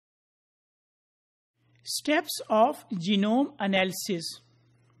Steps of genome analysis.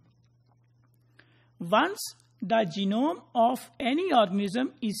 Once the genome of any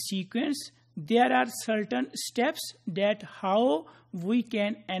organism is sequenced, there are certain steps that how we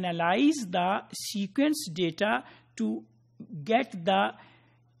can analyze the sequence data to get the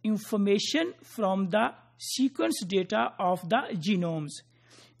information from the sequence data of the genomes.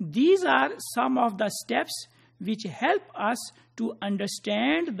 These are some of the steps which help us to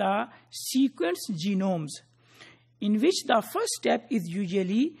understand the sequence genomes, in which the first step is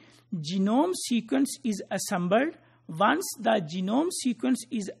usually genome sequence is assembled. Once the genome sequence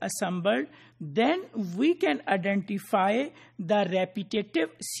is assembled, then we can identify the repetitive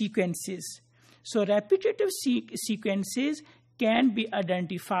sequences. So repetitive sequences can be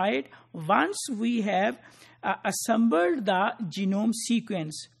identified once we have assembled the genome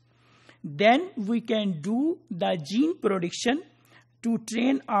sequence. Then we can do the gene prediction to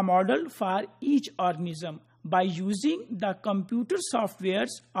train a model for each organism. By using the computer softwares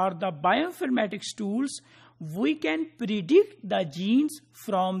or the bioinformatics tools, we can predict the genes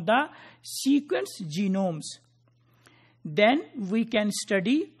from the sequence genomes. Then we can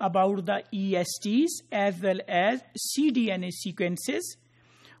study about the ESTs as well as cDNA sequences.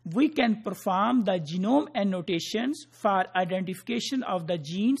 We can perform the genome annotations for identification of the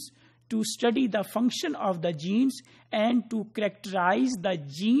genes, to study the function of the genes, and to characterize the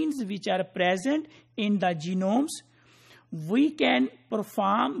genes which are present in the genomes. We can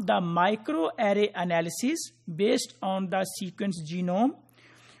perform the microarray analysis based on the sequence genome.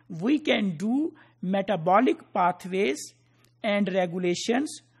 We can do metabolic pathways and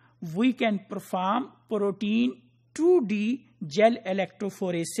regulations. We can perform protein 2D gel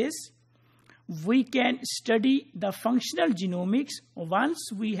electrophoresis. We can study the functional genomics.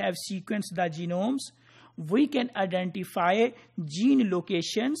 Once we have sequenced the genomes, we can identify gene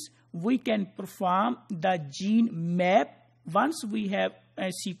locations. We can perform the gene map. Once we have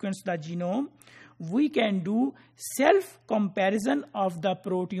sequenced the genome, we can do self-comparison of the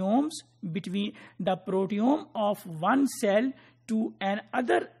proteomes between the proteome of one cell to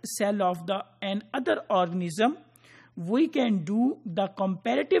another cell of another organism. We can do the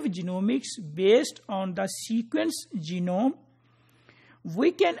comparative genomics based on the sequence genome.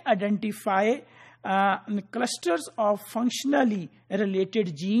 We can identify clusters of functionally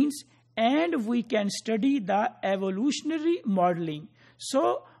related genes, and we can study the evolutionary modeling.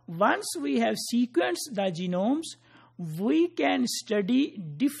 So once we have sequenced the genomes, we can study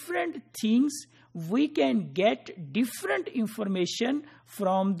different things. We can get different information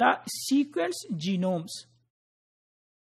from the sequence genomes.